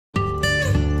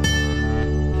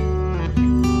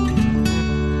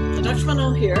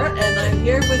Manon here, and I'm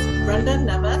here with Brenda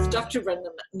Nemeth, Dr. Brenda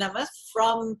Nemeth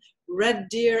from Red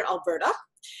Deer, Alberta.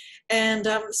 And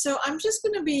so I'm just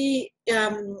going to be,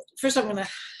 first I'm going to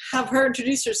have her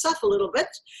introduce herself a little bit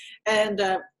and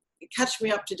catch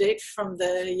me up to date from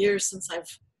the years since I've,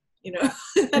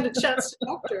 had a chance to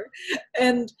talk to her.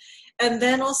 And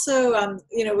then also,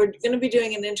 we're going to be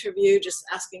doing an interview just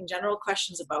asking general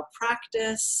questions about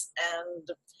practice. And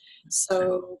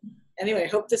so anyway, I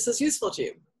hope this is useful to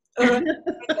you. All right,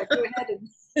 go ahead.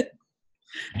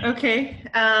 Okay.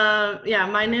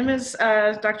 My name is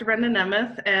Dr. Brenda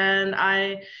Nemeth, and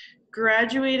I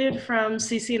graduated from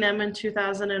CCNM in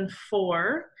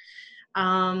 2004.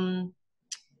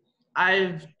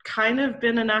 I've kind of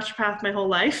been a naturopath my whole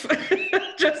life,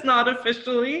 just not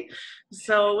officially.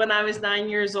 So when I was 9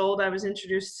 years old, I was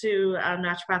introduced to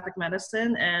naturopathic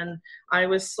medicine, and I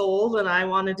was sold, and I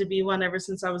wanted to be one ever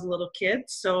since I was a little kid.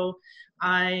 So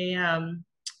I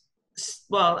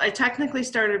technically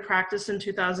started practice in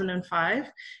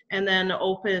 2005 and then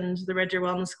opened the Red Deer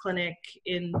Wellness Clinic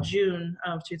in June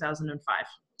of 2005.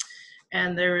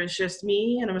 And there was just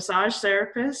me and a massage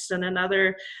therapist and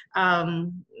another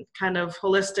kind of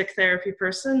holistic therapy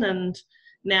person. And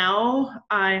now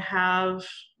I have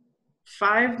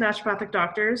 5 naturopathic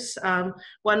doctors, 1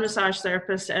 massage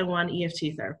therapist and 1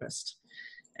 EFT therapist.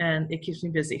 And it keeps me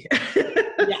busy.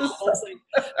 Yeah,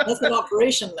 that's an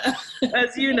operation then.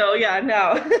 As you know, yeah,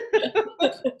 now.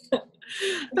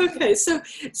 Okay, so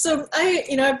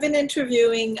I've been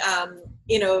interviewing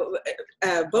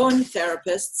Bowen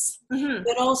therapists,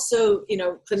 but also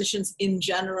clinicians in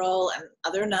general and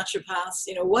other naturopaths.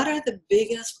 What are the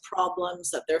biggest problems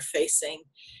that they're facing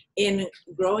in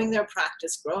growing their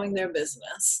practice, growing their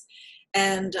business,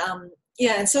 and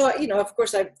so of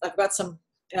course I've got some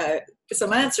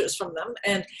answers from them,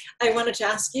 and I wanted to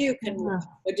ask you,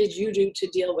 what did you do to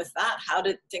deal with that? How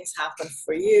did things happen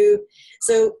for you?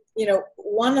 So,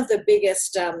 one of the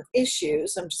biggest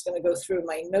issues, I'm just going to go through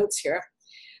my notes here.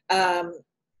 Well,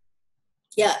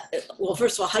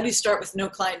 first of all, how do you start with no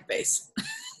client base?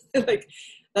 Like,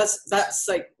 that's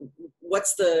like,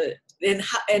 what's the, in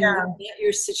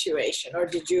your situation, or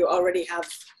did you already have,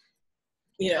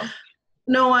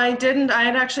 No, I didn't. I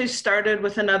had actually started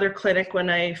with another clinic when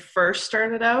I first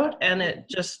started out, and it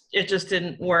just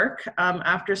didn't work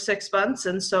after 6 months.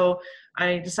 And so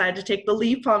I decided to take the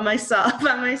leap on myself.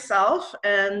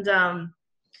 And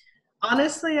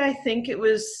honestly, I think it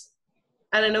was,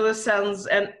 and I know this sounds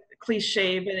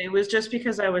cliche, but it was just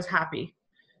because I was happy.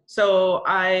 So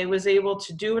I was able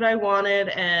to do what I wanted,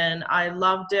 and I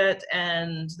loved it,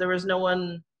 and there was no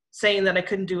one saying that I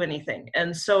couldn't do anything.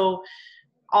 And so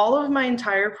all of my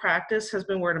entire practice has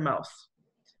been word of mouth.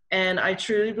 And I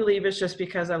truly believe it's just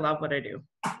because I love what I do.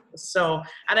 So,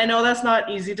 and I know that's not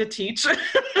easy to teach. So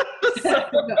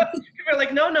people are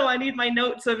like, no, I need my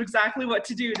notes of exactly what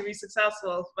to do to be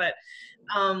successful. But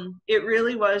it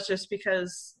really was just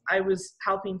because I was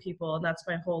helping people, and that's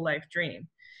my whole life dream.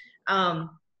 From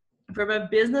a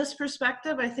business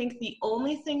perspective, I think the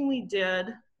only thing we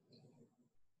did,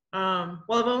 I've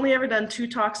only ever done 2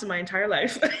 talks in my entire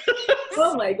life.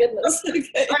 Oh my goodness.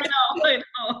 Okay. I know.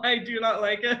 I do not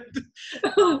like it.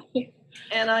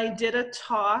 And I did a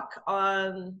talk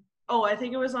on, I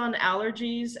think it was on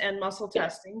allergies and muscle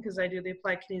testing, because I do the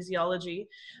applied kinesiology,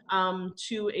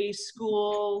 to a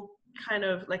school kind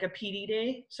of like a PD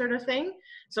day sort of thing.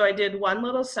 So I did one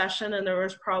little session, and there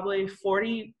was probably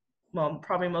 40,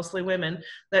 probably mostly women,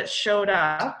 that showed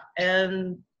up,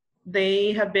 and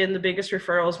they have been the biggest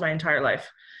referrals my entire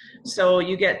life. So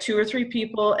you get 2 or 3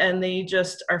 people, and they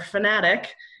just are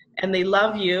fanatic, and they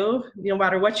love you no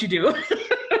matter what you do,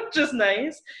 which is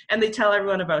nice, and they tell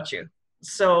everyone about you.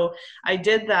 So I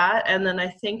did that, and then I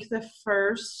think it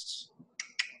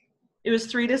was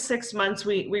 3 to 6 months,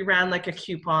 we ran like a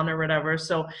coupon or whatever.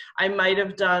 So I might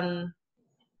have done,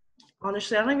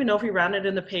 honestly, I don't even know if we ran it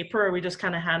in the paper or we just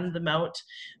kind of handed them out.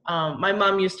 My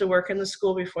mom used to work in the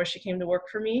school before she came to work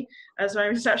for me as my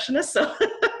receptionist. So,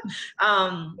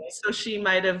 so she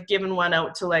might have given one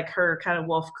out to like her kind of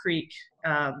Wolf Creek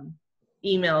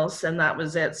emails, and that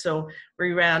was it. So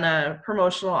we ran a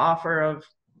promotional offer of,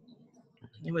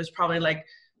 it was probably like,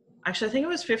 actually, I think it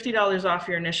was $50 off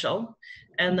your initial.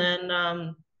 And then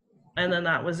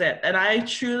that was it. And I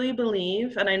truly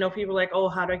believe, and I know people are like, oh,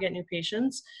 how do I get new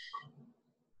patients?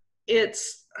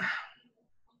 It's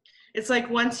like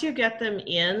once you get them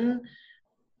in,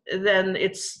 then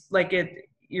it's like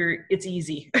it's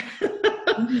easy.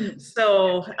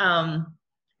 So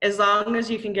as long as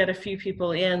you can get a few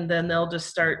people in, then they'll just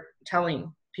start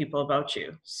telling people about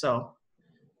you. So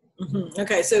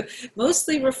okay, so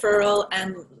mostly referral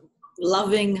and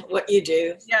loving what you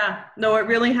do. Yeah, no, it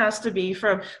really has to be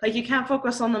from, like, you can't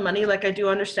focus on the money. Like, I do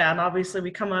understand, obviously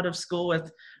we come out of school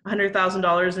with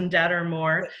 $100,000 in debt or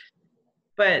more,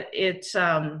 but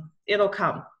it'll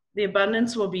come. The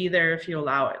abundance will be there if you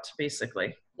allow it,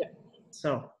 basically. Yeah.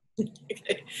 So.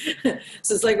 Okay.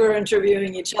 So it's like we're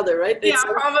interviewing each other, right? Yeah,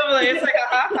 probably. It's like,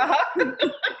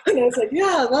 it's like,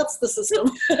 yeah, that's the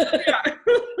system. Yeah.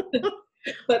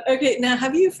 But okay, now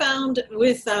have you found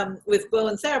with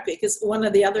Bowen Therapy, because one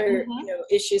of the other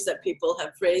issues that people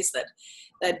have raised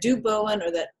that do Bowen,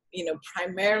 or that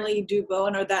primarily do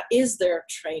Bowen, or that is their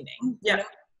training. Yeah.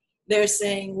 They're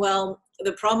saying, well,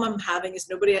 the problem I'm having is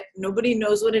nobody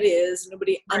knows what it is,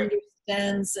 nobody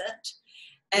understands it,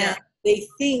 and they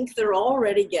think they're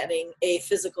already getting a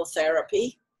physical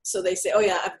therapy, so they say, oh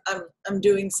yeah, I'm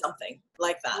doing something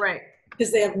like that, right?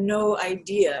 Because they have no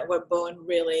idea what Bowen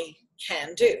really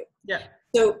can do. Yeah.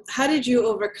 So how did you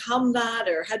overcome that,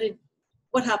 or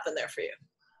what happened there for you?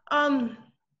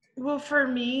 Well, for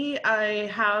me, I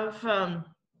have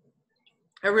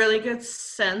a really good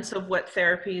sense of what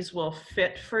therapies will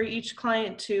fit for each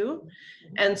client too.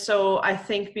 And so I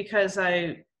think because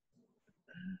I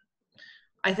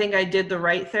think I did the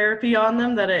right therapy on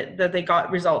them, that they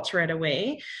got results right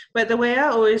away. But the way I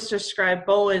always describe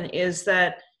Bowen is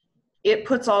that it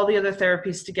puts all the other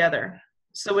therapies together.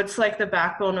 So it's like the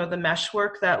backbone of the mesh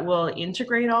work that will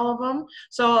integrate all of them.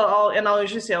 So I'll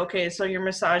usually say, okay, so your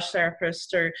massage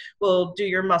therapist will do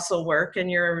your muscle work, and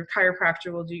your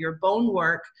chiropractor will do your bone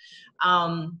work.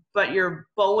 But your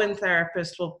Bowen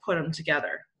therapist will put them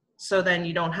together. So then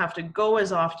you don't have to go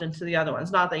as often to the other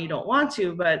ones. Not that you don't want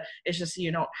to, but it's just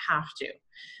you don't have to.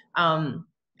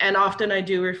 And often I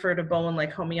do refer to Bowen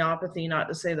like homeopathy, not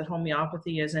to say that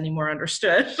homeopathy is any more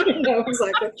understood. No,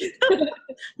 exactly.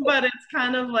 But it's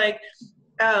kind of like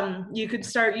you could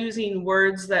start using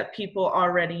words that people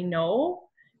already know,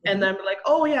 and then be like,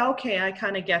 oh yeah, okay, I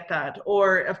kind of get that.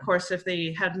 Or of course, if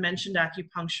they had mentioned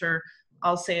acupuncture,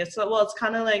 I'll say it's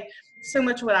kind of like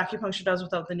similar to what acupuncture does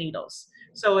without the needles.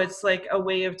 So it's like a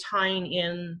way of tying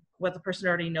in what the person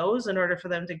already knows in order for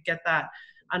them to get that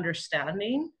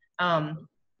understanding.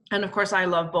 And of course I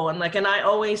love Bowen, and I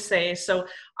always say, so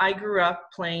I grew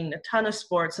up playing a ton of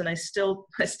sports, and I still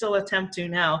attempt to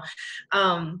now.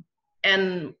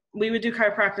 And we would do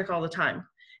chiropractic all the time.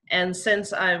 And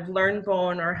since I've learned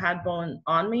Bowen or had Bowen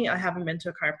on me, I haven't been to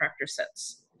a chiropractor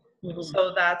since. Mm-hmm.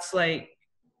 So that's like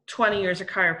 20 years of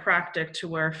chiropractic to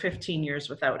where 15 years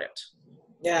without it.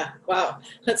 Yeah. Wow.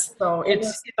 That's so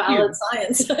it's valid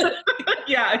science.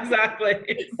 Yeah,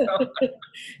 exactly. So.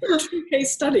 True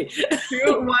case study.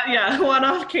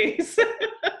 One-off case.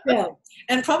 Yeah,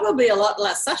 and probably a lot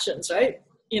less sessions, right?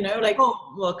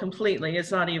 Well, completely.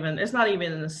 It's not even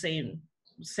in the same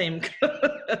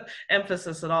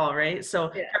emphasis at all, right? So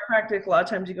chiropractic, a lot of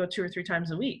times you go 2 or 3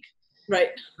 times a week.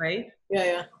 Right. Right.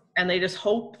 Yeah. And they just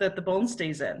hope that the bone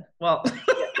stays in. Well.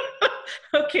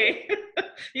 Okay.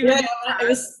 It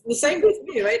was the same with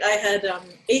me, right? I had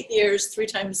 8 years, 3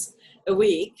 times a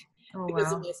week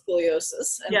because of my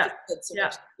scoliosis, and had so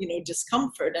much,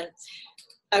 discomfort, and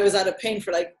I was out of pain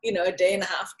for a day and a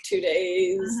half, 2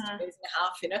 days, 2 days and a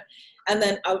half, and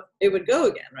then it would go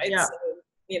again, right? Yeah. So,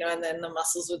 and then the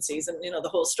muscles would seize, and the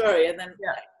whole story, and then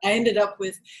I ended up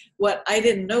with what I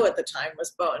didn't know at the time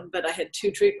was Bowen, but I had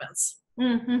 2 treatments,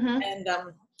 and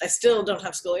I still don't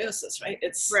have scoliosis, right?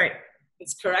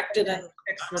 It's corrected and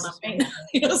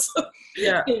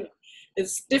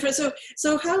it's different. So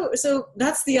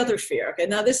that's the other fear. Okay,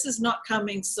 now this is not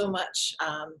coming so much,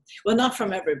 not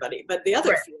from everybody, but the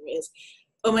other fear is,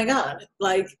 oh my God,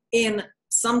 like in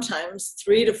sometimes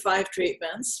 3 to 5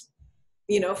 treatments,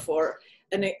 for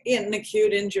an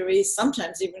acute injury,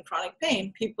 sometimes even chronic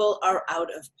pain, people are out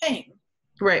of pain.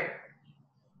 Right.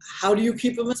 How do you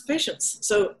keep them as patients?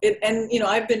 So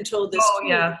I've been told this. Oh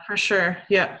yeah, for sure.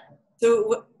 Yeah.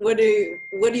 So what do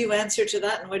you answer to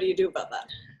that, and what do you do about that?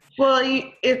 Well,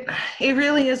 it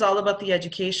really is all about the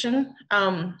education.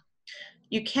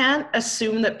 You can't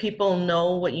assume that people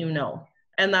know what you know.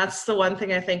 And that's the one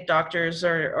thing I think doctors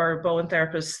or Bowen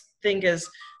therapists think, is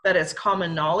that it's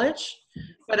common knowledge,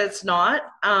 but it's not.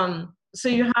 So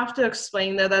you have to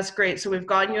explain that that's great. So we've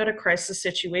gotten you out of a crisis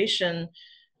situation,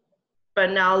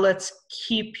 but now let's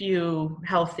keep you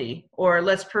healthy, or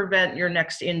let's prevent your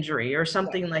next injury or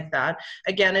something like that.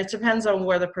 Again, it depends on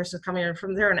where the person's coming in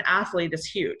from. They're an athlete, is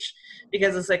huge,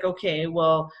 because it's like, okay,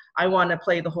 well, I want to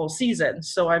play the whole season,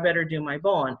 so I better do my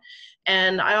Bowen.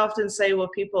 And I often say, well,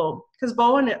 people, because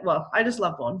Bowen, I just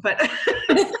love Bowen, but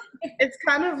it's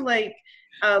kind of like,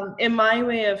 in my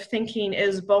way of thinking,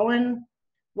 is Bowen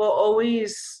will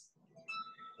always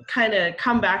kind of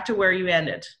come back to where you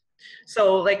ended.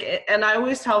 So like, and I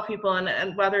always tell people,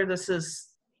 and whether this is,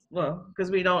 well,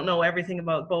 because we don't know everything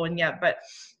about Bowen yet, but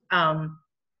I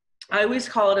always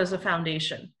call it as a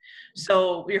foundation.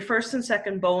 So your first and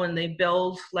second Bowen, they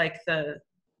build like the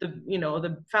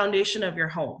foundation of your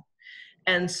home.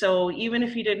 And so even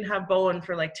if you didn't have Bowen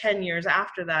for like 10 years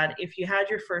after that, if you had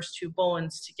your first two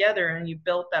Bowens together and you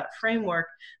built that framework,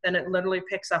 then it literally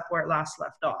picks up where it last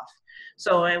left off.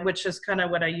 So, which is kind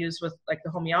of what I use with like the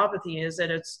homeopathy, is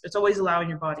that it's always allowing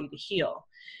your body to heal.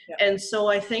 Yeah. And so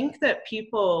I think that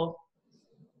people,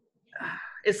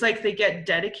 it's like they get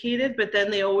dedicated, but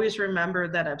then they always remember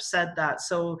that I've said that.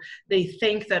 So they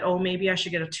think that, oh, maybe I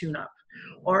should get a tune-up,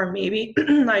 or maybe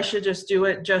I should just do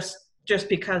it just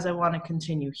because I want to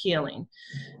continue healing.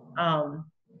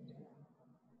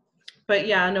 But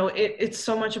yeah, no, it's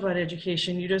so much about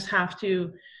education. You just have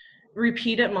to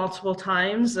repeat it multiple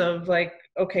times of like,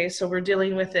 okay, so we're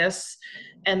dealing with this,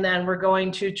 and then we're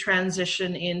going to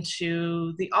transition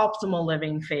into the optimal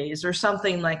living phase or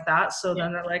something like that. So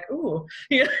then they're like, ooh,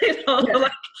 like,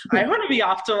 I want to be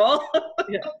optimal.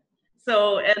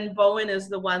 So, and Bowen is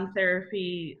the one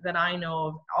therapy that I know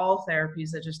of all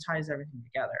therapies that just ties everything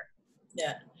together.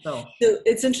 Yeah. So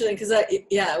it's interesting because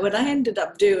what I ended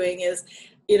up doing is,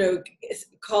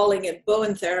 calling it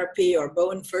Bowen Therapy or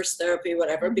Bowen First Therapy,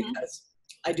 whatever, because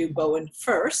I do Bowen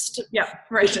first. Yeah,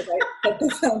 right. Because I set the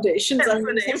foundations. I'm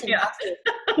a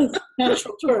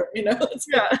natural term,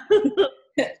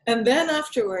 And then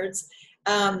afterwards,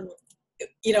 I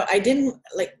didn't,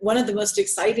 like, one of the most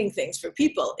exciting things for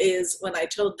people is when I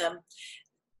told them,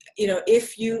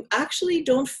 if you actually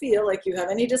don't feel like you have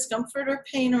any discomfort or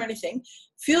pain or anything,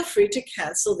 feel free to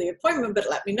cancel the appointment, but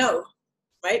let me know,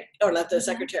 right? Or let the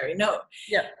secretary know.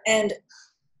 Yeah. And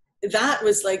that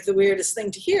was like the weirdest thing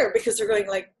to hear, because they're going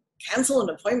like, cancel an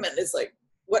appointment is like,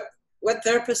 what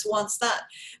therapist wants that?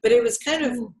 But it was kind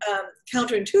of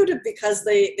counterintuitive, because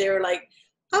they were like,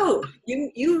 oh,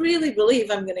 you really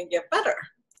believe I'm going to get better.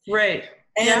 Right.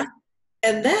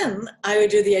 And then I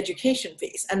would do the education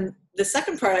piece. And the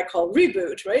second part I call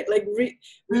reboot, right? Like we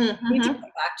need to go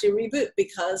back to reboot,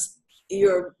 because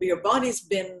your body's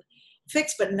been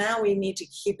fixed, but now we need to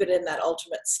keep it in that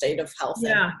ultimate state of health.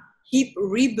 Yeah. And keep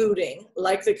rebooting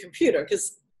like the computer,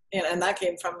 because and that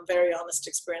came from a very honest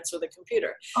experience with a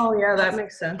computer. Oh yeah, that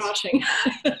makes sense. Watching.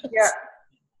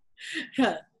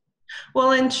 Yeah.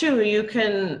 Well, and too, you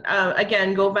can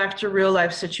again go back to real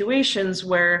life situations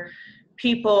where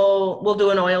people will do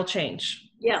an oil change.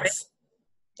 Yes. Right?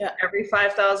 Yeah. Every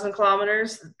 5,000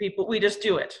 kilometers, we just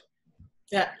do it.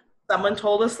 Yeah. Someone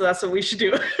told us that's what we should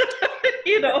do.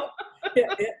 Yeah.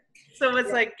 So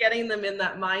it's like getting them in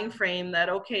that mind frame that,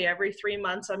 okay, every 3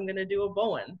 months I'm going to do a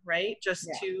Bowen, right? Just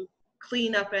to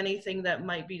clean up anything that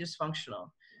might be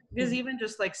dysfunctional. Because even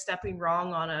just like stepping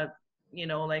wrong on a,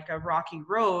 like a rocky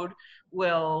road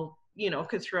will,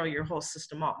 could throw your whole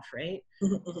system off, right?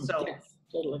 So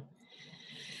totally.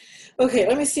 Okay,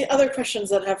 let me see other questions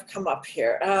that have come up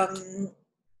here.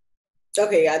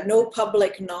 Okay, no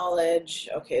public knowledge.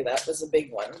 Okay, that was a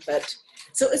big one. But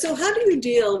so how do you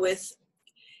deal with,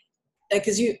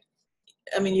 because you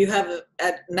have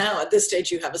at this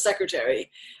stage you have a secretary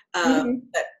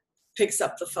that picks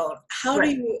up the phone. How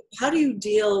do you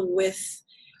deal with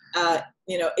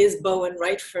is Bowen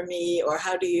right for me, or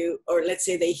or let's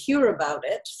say they hear about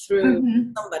it through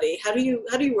somebody. How do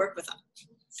you work with them?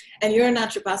 And you're a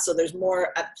naturopath, so there's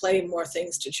more at play, more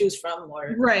things to choose from, more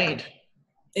integration.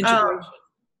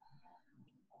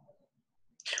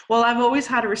 Well, I've always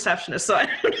had a receptionist, so I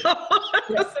don't know.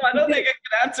 So I don't think I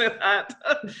can answer that.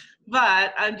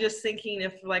 But I'm just thinking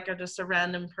if like just a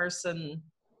random person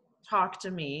talked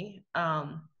to me.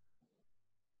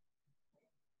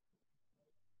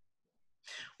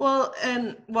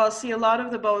 See, a lot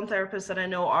of the Bowen therapists that I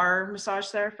know are massage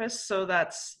therapists, so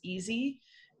that's easy,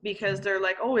 because they're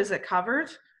like, oh, is it covered?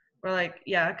 We're like,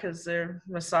 yeah, because they're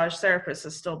massage therapists,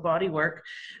 it's still body work.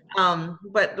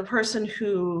 But the person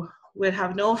who would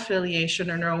have no affiliation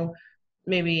or no,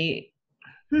 maybe,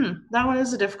 that one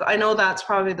is a difficult, I know that's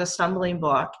probably the stumbling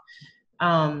block.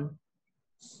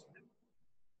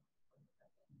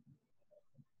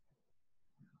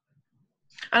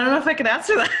 I don't know if I can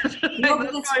answer that. No,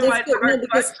 that's good.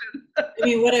 Because,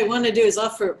 what I want to do is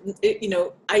offer,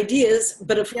 ideas,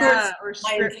 but of course,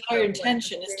 my entire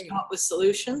intention is to come up with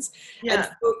solutions and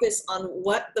focus on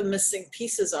what the missing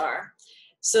pieces are,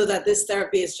 so that this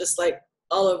therapy is just like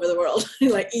all over the world,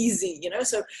 like easy,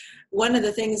 So one of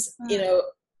the things,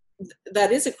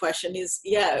 that is a question is,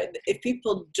 if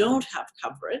people don't have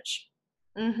coverage,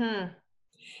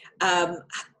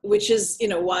 which is,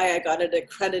 why I got it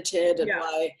accredited and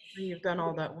why you've done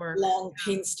all that work. Long,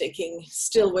 painstaking,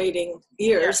 still waiting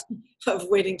years of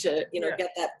waiting to,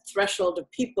 get that threshold of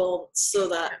people so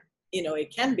that,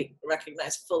 it can be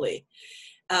recognized fully.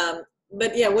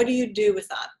 But yeah, what do you do with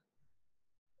that?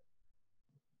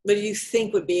 What do you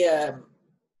think would be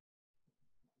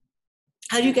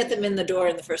how do you get them in the door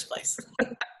in the first place?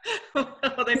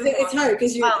 It's hard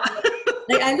because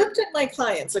I looked at my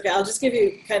clients. Okay, I'll just give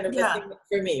you kind of a thing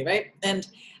for me, right? And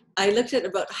I looked at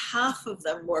about half of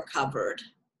them were covered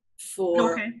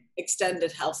for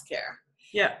extended health care.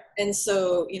 Yeah. And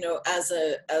so, as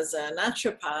a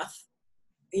naturopath,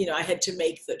 I had to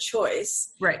make the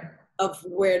choice of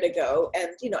where to go.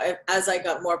 And, as I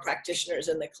got more practitioners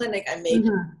in the clinic, I made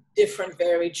different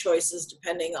varied choices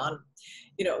depending on,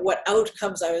 what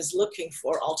outcomes I was looking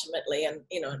for ultimately, and,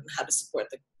 and how to support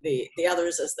the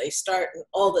others as they start and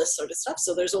all this sort of stuff.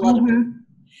 So there's a lot of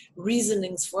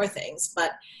reasonings for things.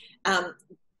 But,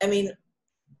 I mean,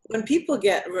 when people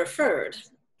get referred,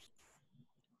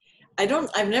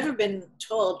 I've never been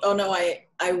told, oh no,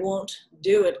 I won't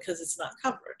do it because it's not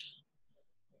covered.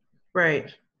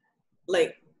 Right.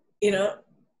 Like,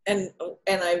 and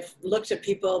I've looked at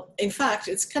people, in fact,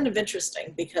 it's kind of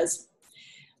interesting because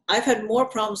I've had more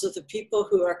problems with the people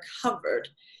who are covered,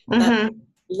 that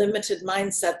limited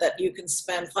mindset that you can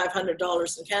spend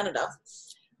 $500 in Canada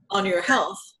on your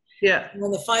health. Yeah. And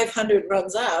when the 500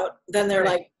 runs out, then they're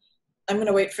like, I'm going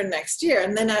to wait for next year.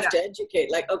 And then I have to educate,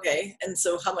 like, okay, and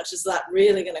so how much is that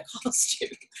really going to cost you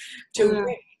to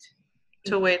wait?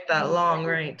 To wait that long,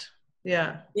 right?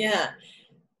 Yeah. Yeah.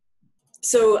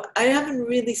 So I haven't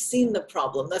really seen the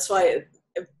problem. That's why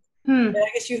I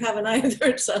guess you haven't either.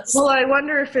 It sounds well, I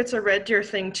wonder if it's a Red Deer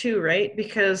thing too, right?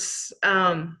 Because,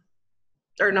 or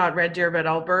not Red Deer, but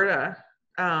Alberta.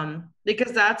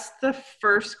 Because that's the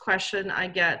first question I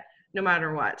get no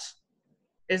matter what.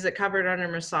 Is it covered under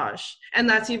massage? And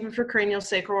that's even for cranial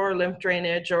sacral or lymph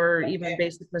drainage or even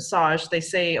basic massage. They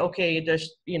say, okay,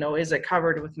 just, is it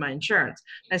covered with my insurance?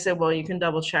 I said, well, you can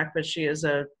double check, but she is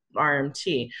a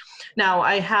RMT. Now,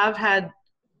 I have had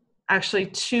actually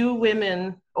 2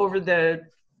 women over the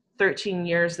 13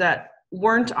 years that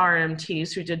weren't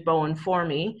RMTs who did Bowen for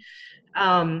me.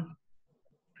 And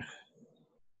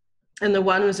the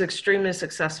one was extremely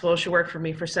successful. She worked for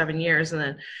me for 7 years and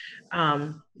then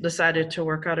decided to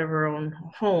work out of her own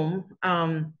home.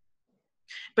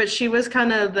 But she was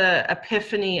kind of the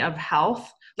epiphany of health.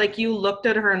 Like you looked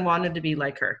at her and wanted to be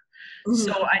like her.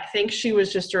 So I think she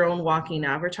was just her own walking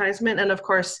advertisement. And of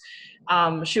course,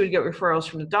 she would get referrals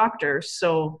from the doctors.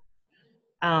 So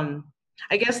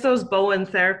I guess those Bowen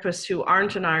therapists who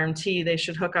aren't an RMT, they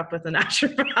should hook up with a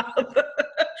naturopath.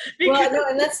 Well, no,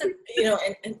 and that's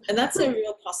and that's a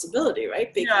real possibility,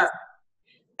 right? Because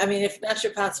I mean, if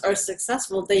naturopaths are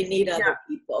successful, they need other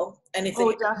people. And if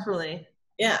definitely.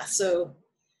 Yeah. So,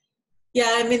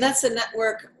 I mean, that's a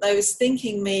network I was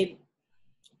thinking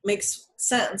makes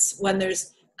sense when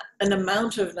there's an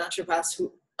amount of naturopaths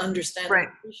who understand and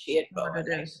appreciate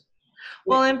Bowen.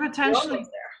 Well, and potentially,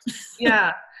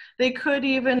 they could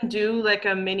even do like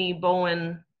a mini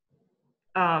Bowen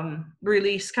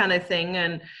release kind of thing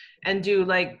and do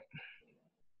like,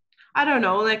 I don't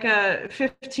know, like a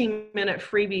 15-minute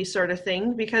freebie sort of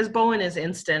thing, because Bowen is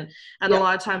instant. And a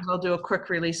lot of times I'll do a quick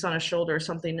release on a shoulder or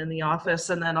something in the office.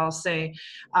 And then I'll say,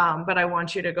 but I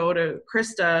want you to go to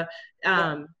Krista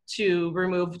to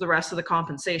remove the rest of the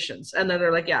compensations. And then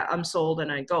they're like, yeah, I'm sold,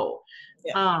 and I go.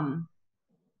 Yeah.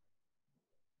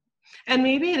 And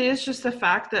maybe it is just the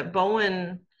fact that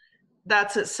Bowen,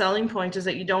 that's its selling point, is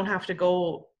that you don't have to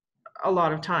go a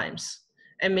lot of times.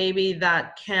 And maybe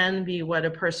that can be what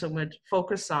a person would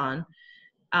focus on.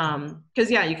 Because,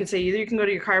 you could say either you can go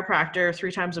to your chiropractor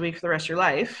 3 times a week for the rest of your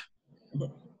life,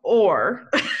 or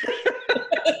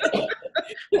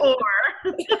you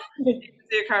can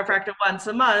see a chiropractor once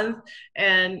a month,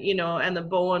 and, and the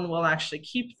Bowen will actually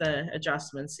keep the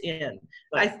adjustments in.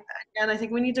 I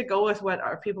think we need to go with what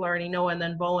our people already know, and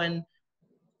then Bowen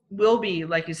will be,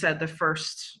 like you said, the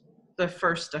first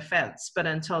offense. But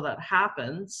until that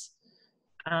happens,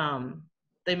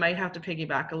 they might have to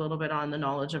piggyback a little bit on the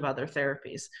knowledge of other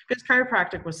therapies, because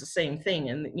chiropractic was the same thing.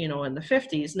 And, in the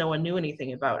 50s, no one knew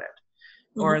anything about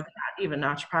it, or not even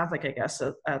naturopathic, I guess,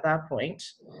 at that point.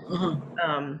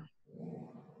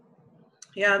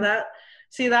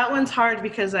 That one's hard,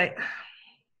 because I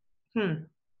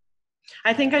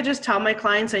think I just tell my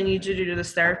clients I need you to do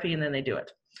this therapy, and then they do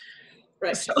it.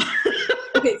 Right. So.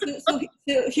 Okay, so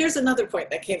here's another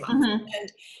point that came up,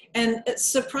 and a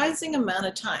surprising amount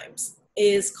of times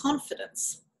is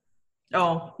confidence.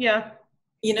 Oh, yeah.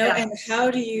 And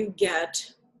how do you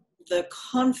get the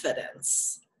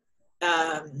confidence.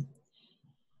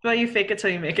 Well, you fake it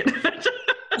till you make it. That's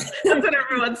what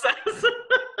everyone says.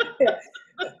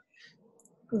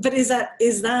 But is that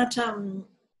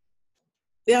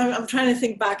yeah, I'm trying to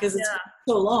think back, as it's been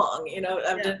so long, you know,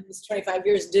 I've done this 25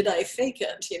 years. Did I fake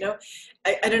it? You know,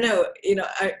 I don't know, you know,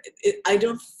 I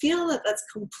don't feel that that's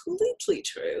completely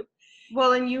true.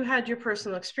 Well, and you had your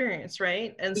personal experience,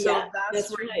 right? And so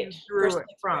that's where you drew it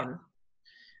from.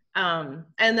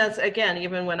 And that's, again,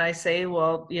 even when I say,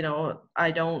 well, you know,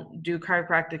 I don't do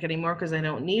chiropractic anymore because I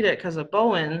don't need it because of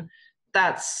Bowen,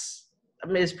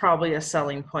 is probably a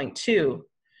selling point too.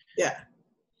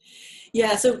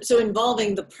 Yeah, so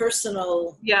involving the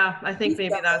personal. Yeah, I think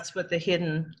maybe that's what the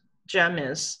hidden gem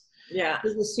is. Yeah.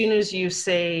 Because as soon as you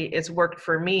say it's worked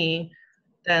for me,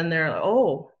 then they're like,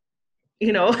 oh,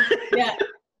 you know,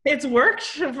 it's worked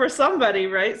for somebody,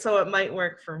 right? So it might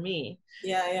work for me.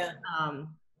 Yeah.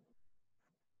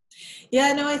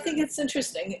 Yeah, no, I think it's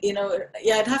interesting. You know,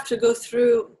 I'd have to go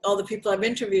through all the people I've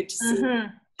interviewed to see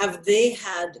have they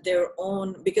had their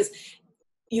own, because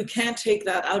you can't take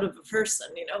that out of a person,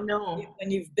 you know. No.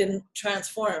 When you've been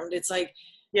transformed, it's like,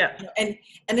 you know, and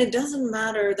it doesn't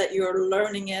matter that you're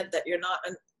learning it, that you're not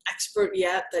an expert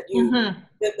yet, that you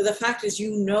the fact is,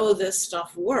 you know, this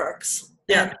stuff works,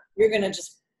 and you're gonna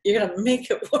make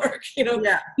it work, you know.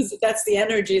 Because that's the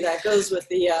energy that goes with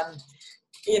the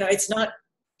you know, it's not,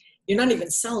 you're not even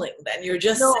selling then, you're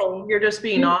just saying, you're just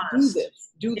being honest.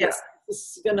 Do this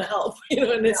this is gonna help, you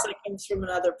know. And it's like, comes from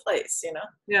another place, you know.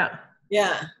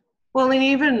 Well, and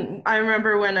even I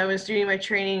remember when I was doing my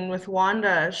training with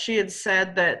Wanda, she had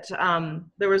said that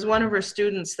there was one of her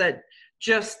students that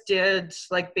just did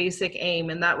like basic AIM,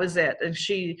 and that was it. And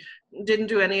she didn't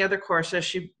do any other courses.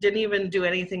 She didn't even do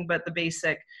anything but the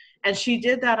basic. And she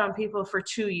did that on people for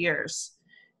 2 years,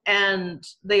 and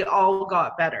they all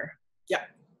got better.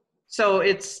 So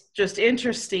it's just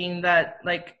interesting that,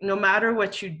 like, no matter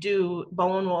what you do,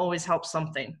 Bowen will always help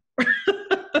something.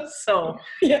 So,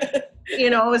 you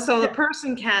know, so the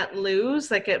person can't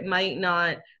lose. Like, it might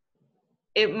not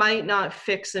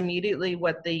fix immediately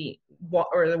what they want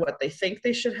or what they think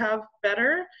they should have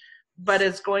better, but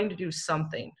it's going to do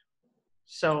something.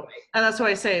 So, and that's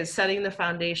why I say is setting the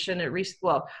foundation. I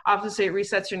often say it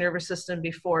resets your nervous system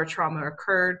before trauma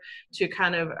occurred to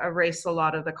kind of erase a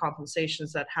lot of the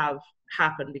compensations that have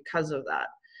happened because of that.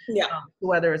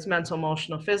 Whether it's mental,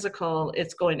 emotional, physical,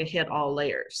 it's going to hit all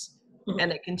layers.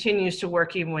 And it continues to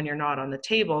work even when you're not on the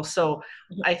table. So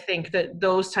I think that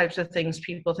those types of things,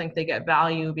 people think they get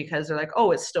value because they're like,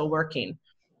 oh, it's still working.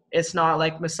 It's not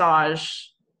like massage,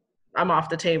 I'm off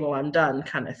the table, I'm done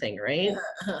kind of thing, right?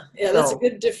 That's a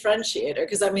good differentiator,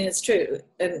 because I mean, it's true.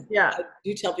 And I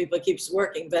do tell people it keeps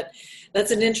working, but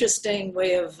that's an interesting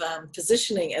way of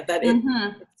positioning it, that it's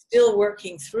still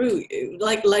working through you,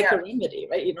 like a remedy,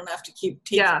 right? You don't have to keep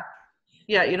taking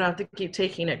you don't have to keep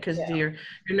taking it, because your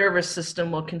nervous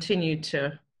system will continue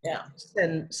to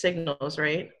send signals,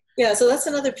 right? So that's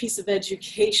another piece of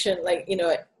education. Like, you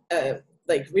know,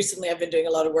 like recently I've been doing a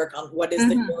lot of work on what is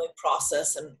the healing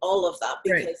process and all of that,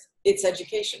 because it's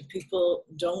education. People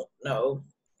don't know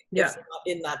if they're not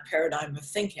in that paradigm of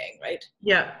thinking, right?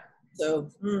 So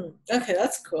okay,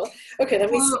 that's cool. Okay,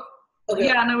 let me see.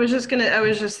 And I was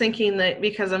just thinking that,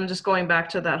 because I'm just going back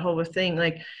to that whole thing,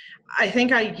 like, I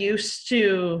think I used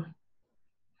to,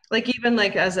 like, even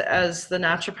like as the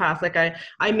naturopath, like I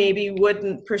maybe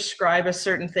wouldn't prescribe a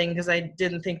certain thing because I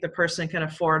didn't think the person can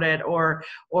afford it, or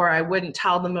I wouldn't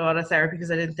tell them about a therapy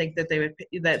because I didn't think that they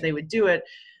would do it.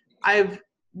 I've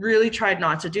really tried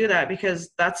not to do that,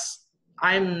 because that's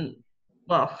my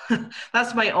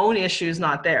own issues,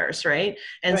 not theirs, right?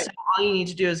 And so all you need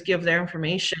to do is give their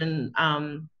information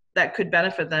that could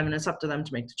benefit them, and it's up to them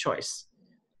to make the choice.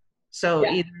 So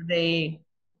either they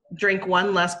drink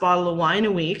one less bottle of wine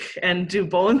a week and do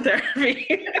Bowen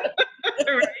Therapy,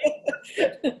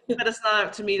 right? But it's not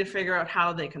up to me to figure out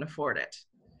how they can afford it.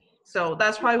 So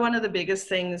that's probably one of the biggest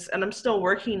things, and I'm still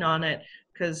working on it,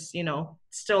 because, you know,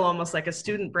 still almost like a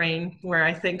student brain where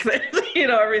I think that, you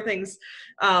know, everything's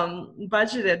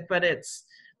budgeted, but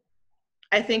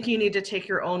I think you need to take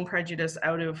your own prejudice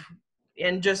out of,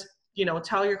 and just, you know,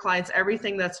 tell your clients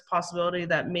everything that's a possibility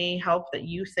that may help that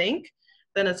you think,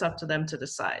 then it's up to them to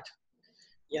decide.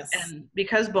 And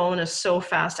because Bowen is so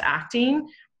fast acting,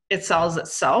 it sells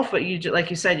itself, but like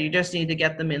you said, you just need to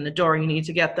get them in the door. You need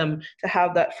to get them to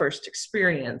have that first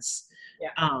experience.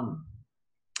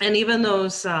 And even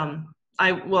those, I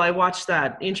watched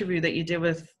that interview that you did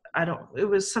with, it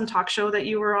was some talk show that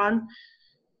you were on.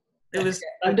 It was,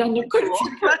 I've done cool.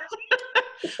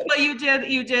 But you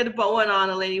did Bowen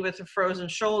on a lady with a frozen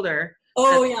shoulder.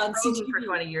 Oh yeah, on frozen for CTV.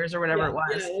 20 years or whatever it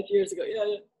was. Yeah, like years ago. Yeah,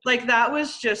 yeah. Like that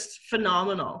was just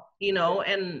phenomenal, you know,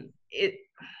 and it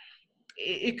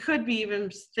could be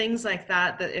even things like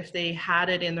that, that if they had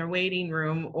it in their waiting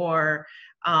room, or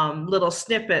little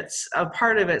snippets of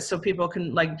part of it, so people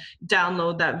can like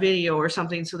download that video or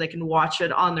something so they can watch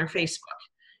it on their Facebook,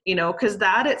 you know, because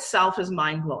that itself is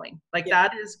mind-blowing. Like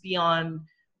that is beyond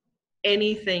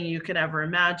anything you could ever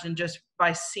imagine, just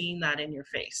by seeing that in your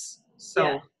face.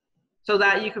 So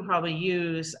that you could probably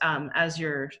use as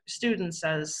your students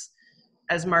as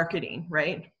marketing,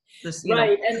 right? This, you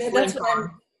Right, know, and that's what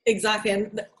I'm exactly.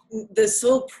 And this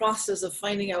whole process of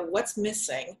finding out what's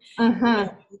missing, I'm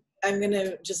going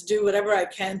to just do whatever I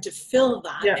can to fill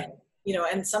that. Yeah. And, you know,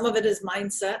 and some of it is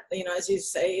mindset. You know, as you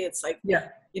say, it's like,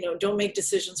 you know, don't make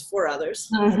decisions for others.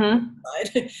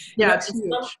 Yeah, it's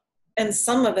huge. And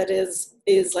some of it is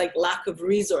like lack of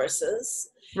resources.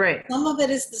 Right. Some of it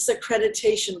is this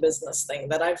accreditation business thing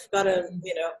that I've got to,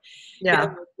 you know, get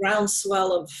a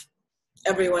groundswell of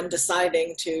everyone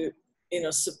deciding to, you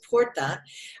know, support that.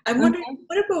 I'm wondering,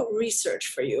 what about research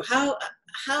for you? How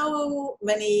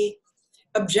many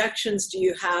objections do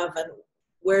you have, and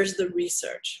where's the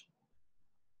research?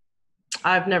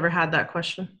 I've never had that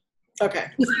question. Okay.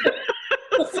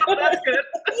 That's good.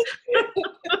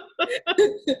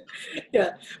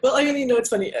 Yeah. Well, I mean, you know, it's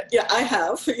funny. Yeah, I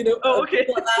have, you know,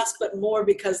 people ask, but more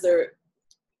because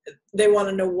they want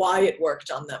to know why it worked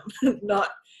on them, not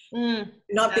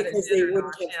because they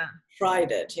wouldn't have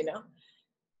tried it, you know.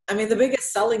 I mean, the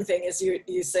biggest selling thing is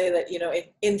you say that, you know,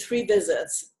 in 3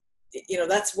 visits, you know,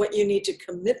 that's what you need to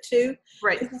commit to.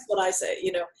 Right. That's what I say,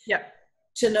 you know. Yeah.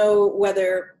 To know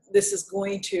whether this is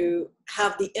going to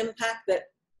have the impact that,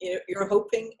 you know, you're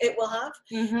hoping it will have.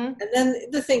 And then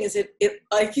the thing is, it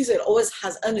like you said, it always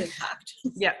has an impact.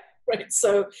 Yeah. Right.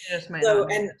 So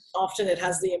and often it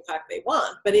has the impact they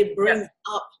want, but it brings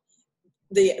up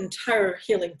the entire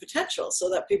healing potential, so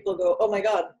that people go, oh my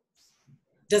God,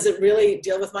 does it really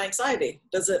deal with my anxiety?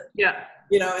 Does it? Yeah.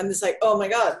 You know, and it's like, oh my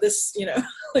God, this, you know,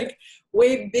 like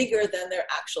way bigger than their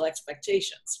actual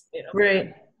expectations, you know?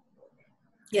 Right.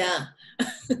 Yeah.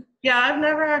 Yeah.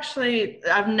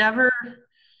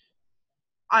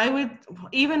 I would,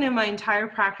 even in my entire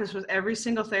practice with every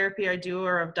single therapy I do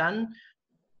or have done,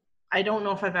 I don't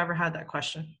know if I've ever had that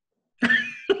question.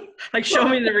 Like, show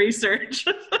me the research.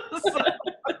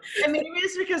 And maybe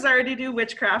it's because I already do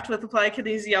witchcraft with applied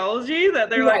kinesiology that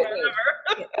they're like,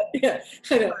 whatever. Yeah,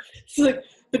 I know. It's like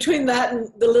between that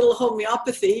and the little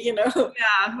homeopathy, you know.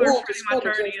 Yeah, we're pretty much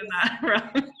already in that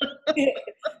realm.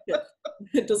 Yeah.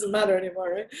 It doesn't matter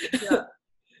anymore, right? Yeah.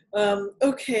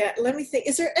 Okay, let me think.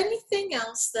 Is there anything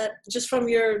else that, just from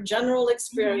your general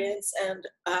experience and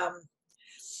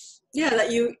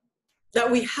that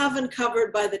we haven't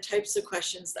covered by the types of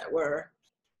questions that were?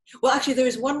 Well, actually, there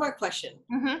is one more question,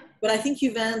 but I think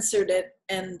you've answered it.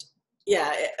 And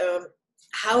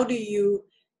how do you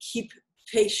keep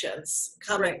patients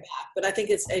coming back? But I think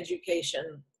it's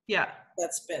education. Yeah,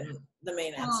 that's been the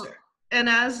main answer.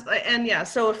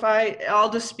 So I'll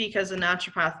just speak as a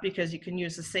naturopath, because you can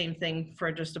use the same thing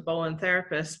for just a Bowen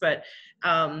therapist. But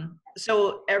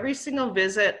so every single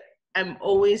visit, I'm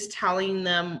always telling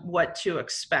them what to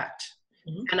expect.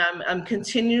 And I'm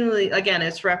continually, again,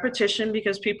 it's repetition,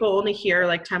 because people only hear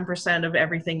like 10% of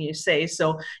everything you say.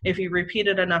 So if you repeat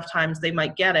it enough times, they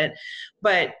might get it.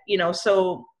 But, you know,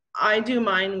 so I do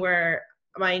mine where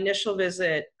my initial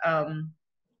visit,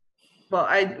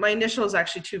 my initial is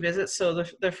actually 2 visits. So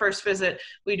the first visit,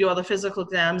 we do all the physical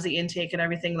exams, the intake and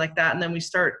everything like that. And then we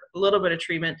start a little bit of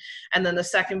treatment. And then the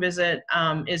second visit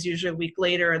is usually a week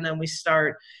later. And then we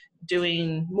start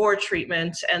doing more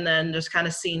treatment, and then just kind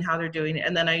of seeing how they're doing.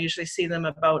 And then I usually see them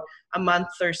about a month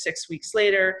or 6 weeks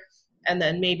later, and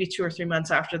then maybe 2 or 3 months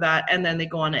after that. And then they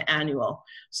go on an annual.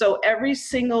 So every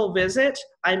single visit,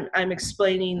 I'm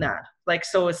explaining that. Like,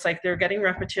 so it's like they're getting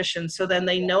repetition. So then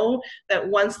they know that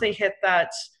once they hit that,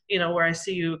 you know, where I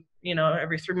see you, you know,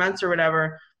 every 3 months or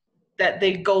whatever, that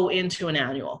they go into an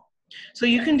annual. So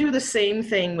you can do the same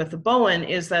thing with the Bowen,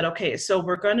 is that, okay, so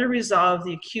we're going to resolve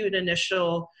the acute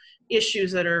initial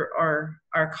issues that are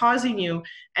causing you,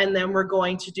 and then we're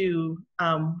going to do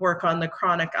work on the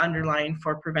chronic underlying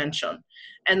for prevention.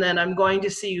 And then I'm going to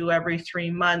see you every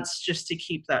 3 months just to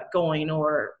keep that going,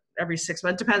 or every 6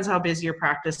 months. Depends how busy your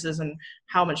practice is and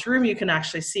how much room you can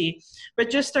actually see. But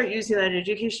just start using that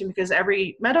education, because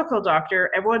every medical doctor,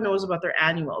 everyone knows about their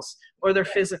annuals or their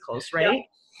physicals, right?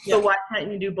 Yeah. So why can't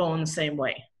you do Bowen the same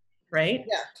way, right?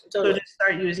 Yeah, totally. So just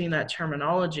start using that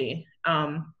terminology.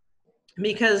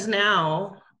 Because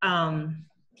now, I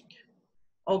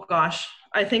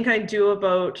think I do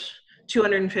about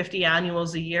 250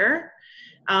 annuals a year.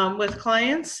 with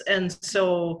clients. And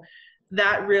so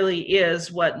that really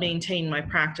is what maintained my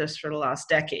practice for the last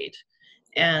decade.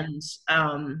 And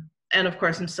of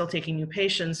course, I'm still taking new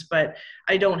patients, but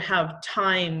I don't have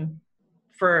time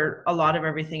for a lot of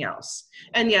everything else.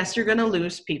 And yes, you're going to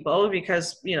lose people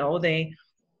because, you know, their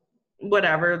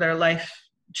life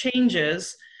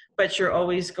changes, but you're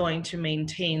always going to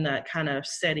maintain that kind of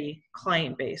steady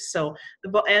client base. So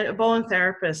the Bowen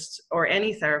therapist or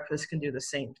any therapist can do the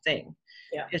same thing.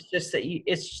 Yeah. It's just that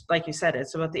it's like you said,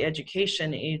 it's about the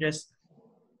education. You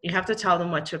have to tell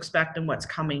them what to expect and what's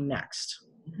coming next.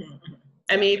 Mm-hmm.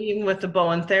 I mean, even with the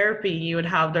Bowen therapy, you would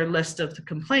have their list of the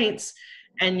complaints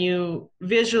and you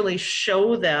visually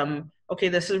show them, okay,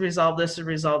 this is resolved, this is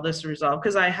resolved, this is resolved.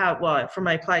 Because I have, for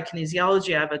my applied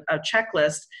kinesiology, I have a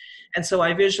checklist. And so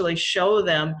I visually show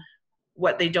them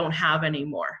what they don't have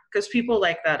anymore, because people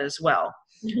like that as well.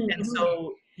 Mm-hmm. And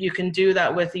so you can do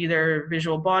that with either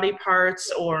visual body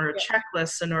parts or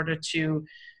checklists in order to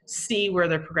see where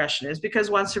their progression is, because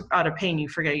once you're out of pain, you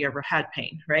forget you ever had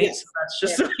pain, right? Yes. So that's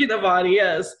just the way the body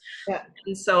is. Yeah.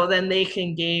 And so then they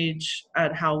can gauge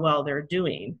at how well they're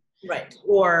doing. Right.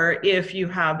 Or if you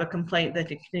have a complaint that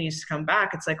continues to come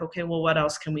back, it's like, okay, well, what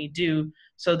else can we do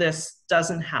so this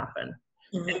doesn't happen?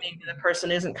 Mm-hmm. And maybe the person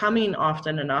isn't coming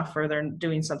often enough, or they're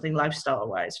doing something lifestyle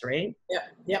wise, right?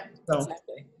 Yeah,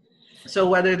 exactly. So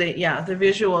whether the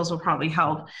visuals will probably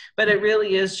help, but it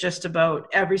really is just about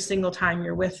every single time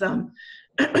you're with them,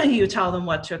 you tell them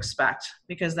what to expect,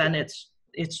 because then that's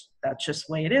just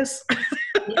the way it is.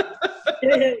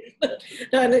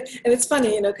 No, and it's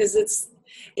funny, you know, because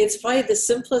it's probably the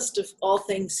simplest of all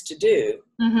things to do,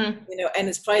 mm-hmm. you know, and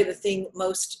it's probably the thing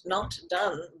most not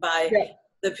done by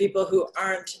the people who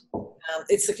aren't.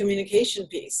 It's the communication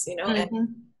piece, you know, mm-hmm.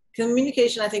 and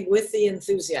communication, I think, with the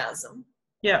enthusiasm.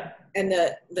 Yeah. And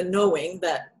the knowing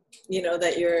that, you know,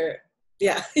 that you're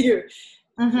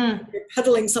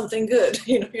peddling something good,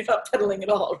 you know, you're not peddling at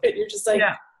all, right? You're just like,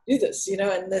 do this, you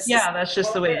know, and this that's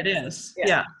just the way it is.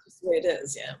 Yeah. Just the way it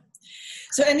is. Yeah.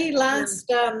 So any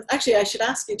last, actually I should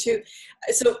ask you too,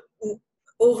 so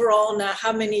overall now,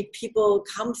 how many people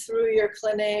come through your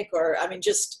clinic, or, I mean,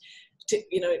 just to,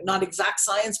 you know, not exact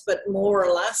science, but more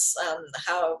or less,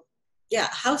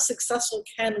 how successful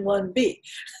can one be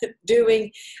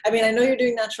doing, I mean, I know you're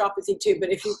doing naturopathy too,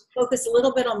 but if you focus a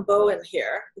little bit on Bowen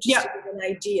here, just to give an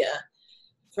idea.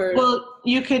 Well,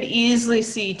 you could easily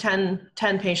see 10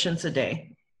 patients a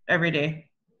day, every day.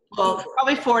 Well,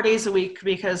 probably 4 days a week,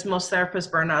 because most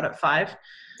therapists burn out at 5.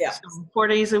 Yeah. So 4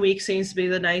 days a week seems to be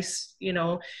the nice, you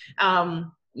know,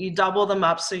 you double them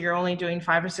up. So you're only doing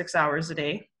 5 or 6 hours a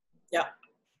day. Yeah.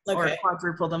 Okay. Or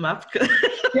quadruple them up.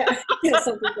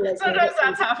 Sometimes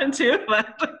that's happened too,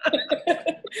 but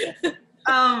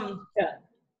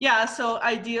so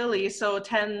ideally,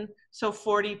 so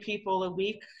 40 people a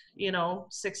week, you know,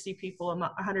 60 people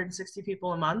 160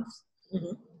 people a month,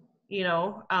 mm-hmm. you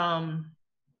know,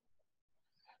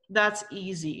 that's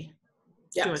easy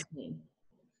to attain.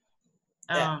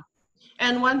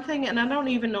 And one thing, and I don't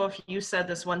even know if you said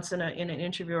this once in an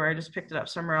interview, or I just picked it up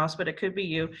somewhere else, but it could be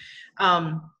you.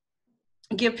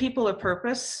 Give people a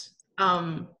purpose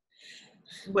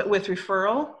with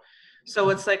referral. So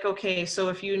it's like, okay, so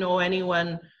if you know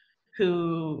anyone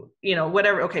who, you know,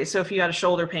 whatever, okay, so if you had a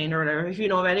shoulder pain or whatever, if you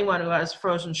know of anyone who has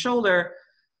frozen shoulder,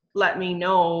 let me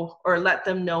know, or let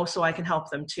them know so I can help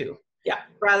them too. Yeah.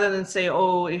 Rather than say,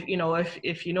 oh, if you know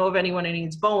of anyone who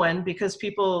needs Bowen, because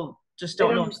people just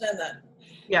don't know. Understand that.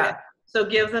 Yeah. So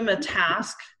give them a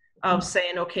task of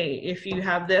saying, okay, if you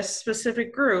have this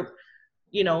specific group,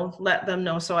 you know, let them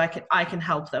know so I can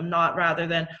help them, not rather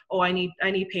than, oh, I need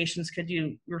patients, could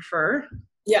you refer?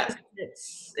 Yeah.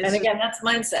 It's and again, that's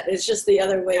mindset. It's just the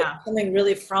other way, coming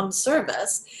really from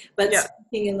service, but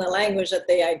speaking in the language that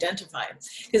they identify.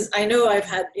 Because I know I've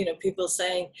had, you know, people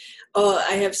saying, oh,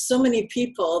 I have so many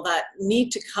people that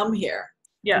need to come here.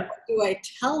 Yeah. What do I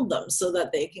tell them so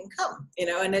that they can come? You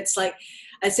know, and it's like,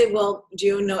 I say, well, do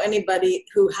you know anybody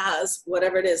who has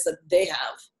whatever it is that they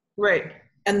have? Right.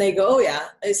 And they go, oh yeah.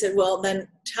 I said, well, then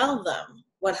tell them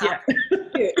what happened.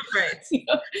 Right. You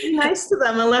know? Be nice to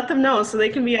them and let them know so they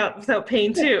can be out without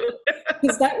pain too.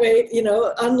 Because that way, you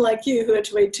know, unlike you who had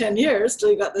to wait 10 years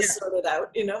till you got this sorted out,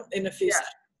 you know, in a few seconds,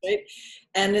 right?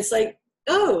 And it's like,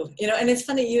 oh, you know, and it's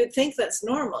funny, you would think that's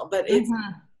normal, but it's,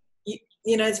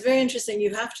 you know, it's very interesting.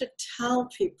 You have to tell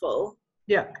people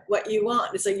what you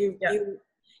want. It's like you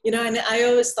know, and I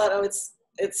always thought, oh, it's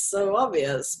so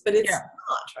obvious, but it's not,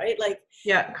 right? Like,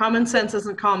 common sense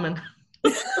isn't common.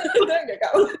 There you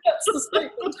go. That's the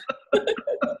statement.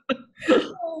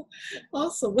 Oh,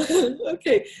 awesome.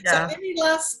 Okay. So any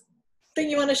last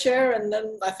anything you want to share? And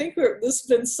then I think this has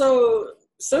been so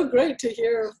great to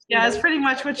hear. Yeah, it's pretty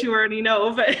much what you already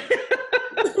know, but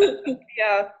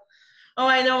yeah. Oh,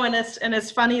 I know. And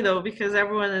it's funny though, because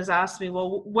everyone has asked me,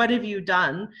 well, what have you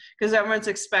done? Because everyone's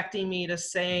expecting me to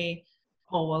say,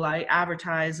 oh, well, I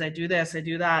advertise, I do this, I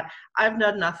do that. I've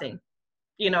done nothing.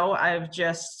 I've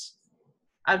just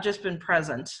been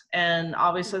present. And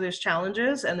obviously there's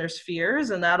challenges and there's fears,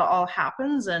 and that all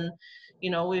happens. And,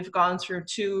 we've gone through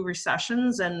 2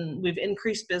 recessions and we've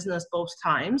increased business both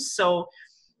times. So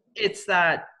it's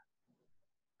that,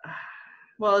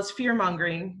 well, it's fear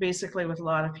mongering basically with a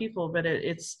lot of people, but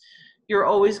you're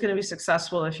always going to be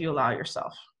successful if you allow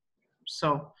yourself.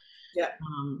 So, yeah.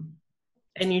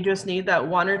 And you just need that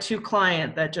 1 or 2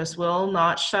 client that just will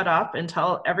not shut up and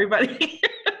tell everybody,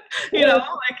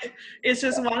 like it's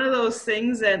just one of those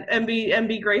things, and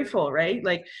be grateful, right?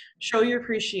 Like show your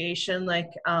appreciation.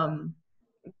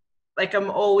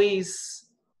 I'm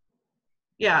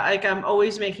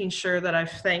always making sure that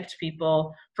I've thanked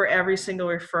people for every single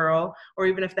referral, or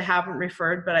even if they haven't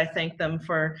referred, but I thank them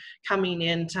for coming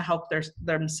in to help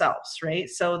themselves, right?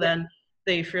 So then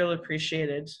they feel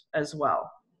appreciated as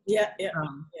well. Yeah.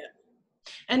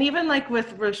 And even like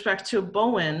with respect to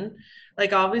Bowen,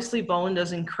 like obviously Bowen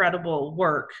does incredible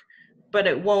work, but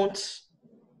it won't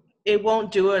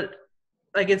do it.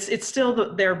 Like it's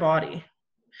still their body.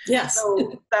 Yes.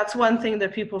 So that's one thing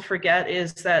that people forget,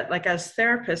 is that like as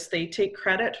therapists, they take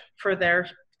credit for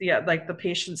the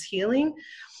patient's healing.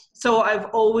 So I've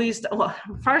always, well,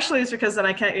 partially it's because then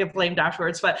I can't get blamed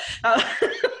afterwards, but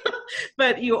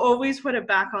but you always put it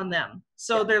back on them.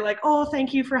 So they're like, oh,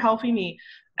 thank you for helping me.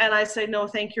 And I say, no,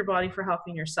 thank your body for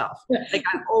helping yourself. Like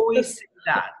I always say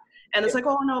that. And it's like,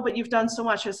 oh no, but you've done so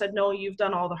much. I said, no, you've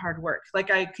done all the hard work. Like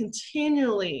I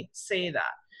continually say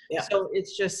that. Yeah. So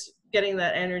it's just getting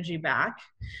that energy back.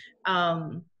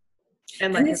 And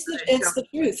it's the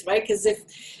truth, right? Because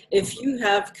if you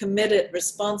have committed,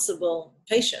 responsible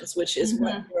patients, which is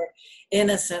what you're in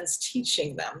a sense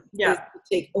teaching them, to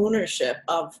take ownership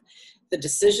of the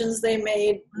decisions they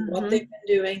made, what they've been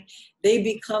doing, they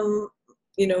become,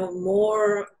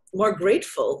 more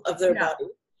grateful of their body,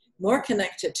 more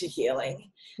connected to healing,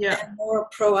 and more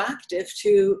proactive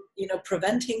to,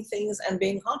 preventing things and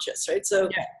being conscious, right? So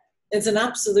it's an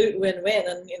absolute win-win,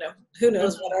 and who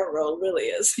knows what our role really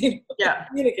is.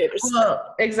 Communicators.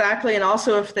 Well, exactly. And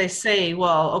also if they say,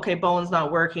 well, okay, Bowen's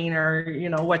not working, or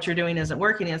what you're doing isn't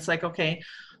working, it's like, okay,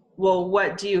 well,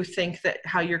 what do you think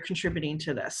how you're contributing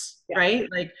to this, right?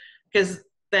 Like, because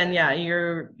then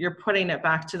you're putting it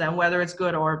back to them, whether it's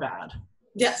good or bad.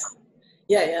 Yes.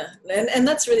 Yeah. And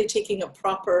that's really taking a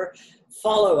proper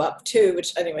follow-up too,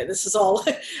 which anyway, this is all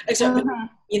except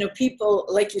people,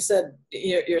 like you said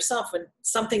yourself, when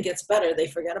something gets better, they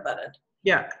forget about it.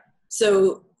 Yeah.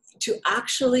 So to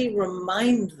actually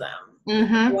remind them,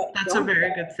 that's a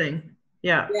very good thing.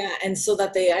 Yeah. Yeah. And so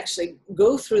that they actually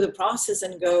go through the process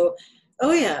and go,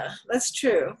 oh yeah, that's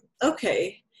true.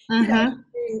 Okay.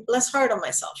 Less hard on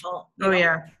myself.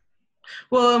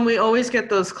 Well, and we always get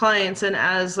those clients, and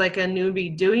as like a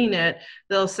newbie doing it,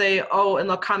 they'll say, oh, and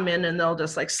they'll come in and they'll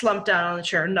just like slump down on the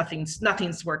chair. Nothing's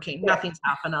working. Nothing's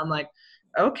happening. I'm like,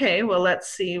 okay, well, let's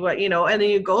see what, and then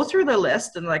you go through the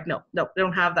list and like, no, they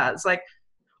don't have that. It's like,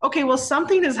 okay, well,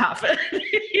 something has happened.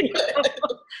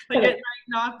 Like it might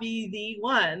not be the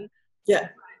one. Yeah.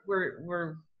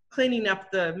 We're cleaning up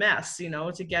the mess,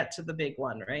 to get to the big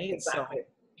one. Right. Exactly.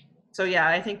 So yeah,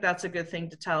 I think that's a good thing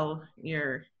to tell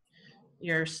your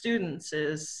students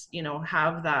is,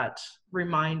 have that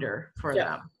reminder for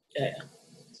them. Yeah.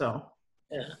 So,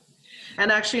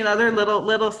 and actually another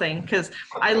little thing, because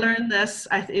I learned this,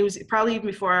 it was probably even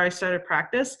before I started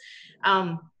practice.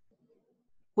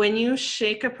 When you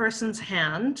shake a person's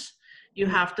hand, you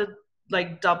have to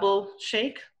like double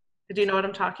shake. Do you know what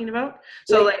I'm talking about?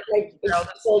 So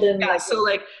so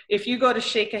like if you go to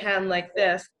shake a hand like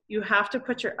this, you have to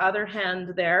put your other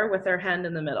hand there with their hand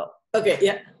in the middle. Okay.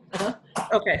 Yeah.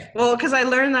 Okay. Well, because I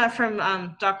learned that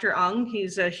from Dr. Ung.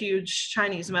 He's a huge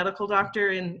Chinese medical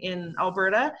doctor in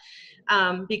Alberta,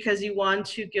 because you want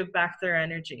to give back their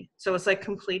energy. So it's like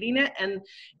completing it, and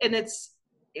it's,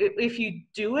 if you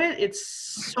do it,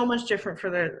 it's so much different for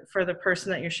the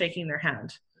person that you're shaking their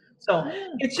hand. So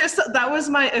it's just, that was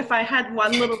if I had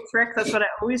one little trick, that's what I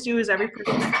always do, is every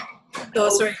person. Oh,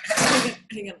 sorry.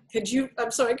 Hang on. Could you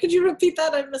repeat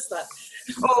that? I missed that.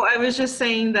 Oh, I was just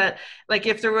saying that, like,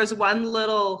 if there was one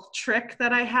little trick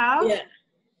that I have,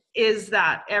 is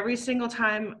that every single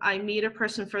time I meet a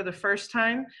person for the first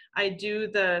time, I do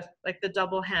the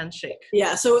double handshake.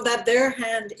 Yeah. So that their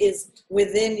hand is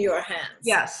within your hands.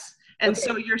 Yes. And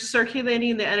so you're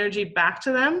circulating the energy back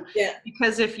to them. Yeah.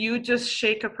 Because if you just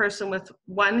shake a person with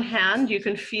one hand, you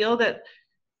can feel that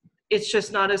it's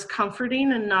just not as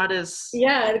comforting and not as...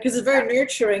 Yeah, because it's very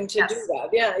nurturing to do that.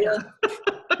 Yeah.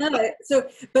 So,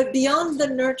 but beyond the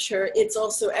nurture, it's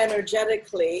also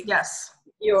energetically... Yes.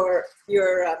 You're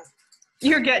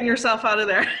getting yourself out of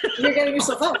there. You're getting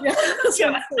yourself out.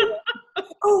 Yeah.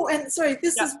 Oh, and sorry,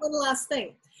 this is one last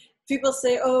thing. People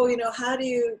say, oh, you know, how do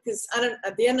you, because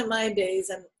at the end of my days,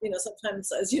 and, you know,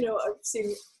 sometimes, as you know, I've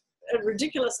seen a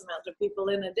ridiculous amount of people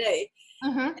in a day.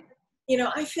 Mm-hmm. You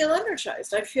know, I feel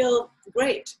energized. I feel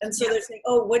great. And so they're saying,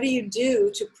 oh, what do you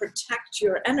do to protect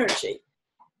your energy?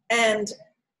 And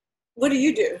what do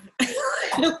you do?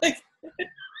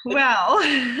 Well,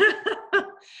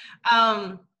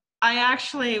 I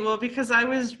actually, because I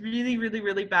was really, really,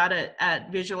 really bad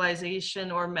at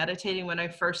visualization or meditating when I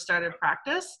first started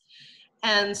practice.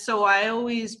 And so I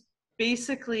always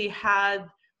basically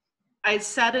I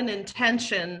set an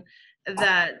intention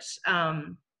that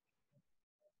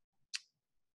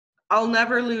I'll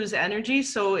never lose energy.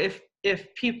 So if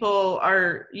people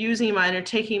are using mine or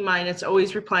taking mine, it's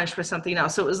always replenished with something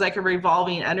else. So it was like a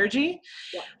revolving energy,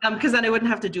 because then I wouldn't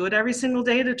have to do it every single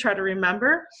day to try to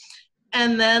remember.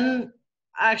 And then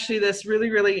actually this really,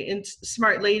 really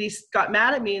smart lady got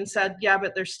mad at me and said, yeah,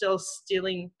 but they're still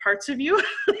stealing parts of you.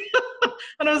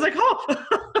 And I was like, oh.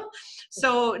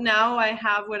 So now I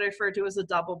have what I refer to as a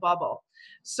double bubble.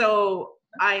 So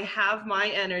I have my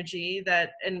energy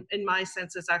that, in my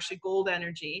sense, is actually gold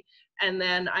energy. And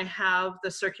then I have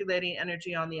the circulating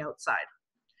energy on the outside,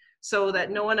 so that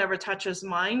no one ever touches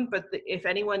mine. But if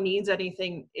anyone needs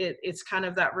anything, it's kind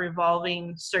of that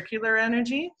revolving circular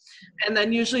energy. And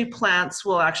then usually plants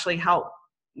will actually help,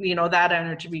 you know, that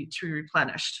energy to be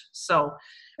replenished. So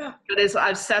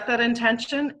I've set that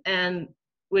intention, and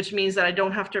which means that I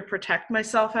don't have to protect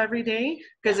myself every day,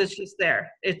 because it's just there.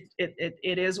 It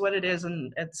is what it is,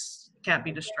 and it's can't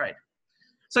be destroyed.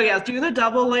 So yeah, do the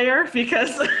double layer,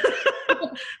 because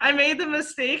I made the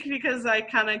mistake because I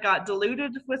kind of got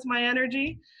diluted with my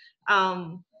energy.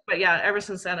 But yeah, ever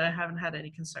since then, I haven't had any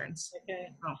concerns. Okay.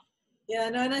 Oh. Yeah,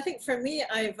 no, and I think for me,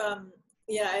 I've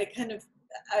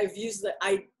used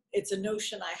it's a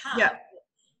notion I have. Yeah.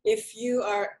 If you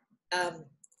are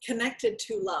connected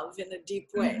to love in a deep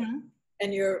way, mm-hmm.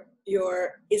 and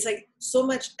it's like so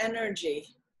much energy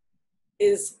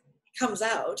comes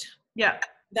out. Yeah.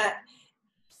 That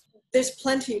there's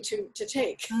plenty to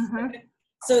take, mm-hmm.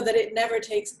 so that it never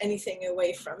takes anything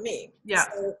away from me. Yeah.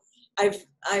 So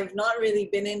I've not really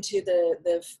been into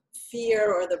the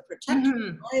fear or the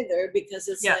protection, mm-hmm. either, because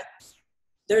it's like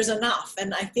there's enough,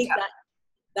 and I think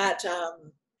that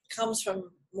comes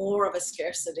from more of a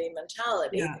scarcity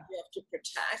mentality that you have to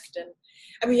protect, and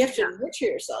I mean you have to nurture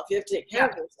yourself, you have to take care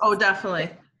of yourself. Oh, definitely.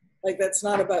 Like that's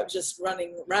not about just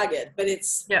running ragged, but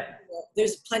it's you know,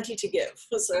 there's plenty to give.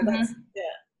 So mm-hmm. that's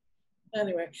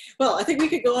Anyway, well, I think we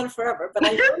could go on forever, but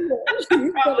I know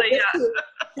probably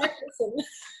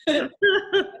anyway,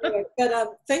 but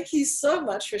thank you so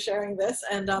much for sharing this,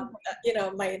 and you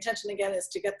know, my intention again is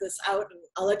to get this out, and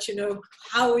I'll let you know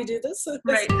how we do this.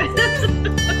 Right.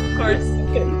 Of course.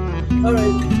 Okay. All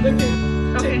right.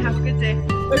 Okay. Okay. Have a good day.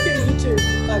 Okay. You too.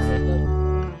 Bye for now.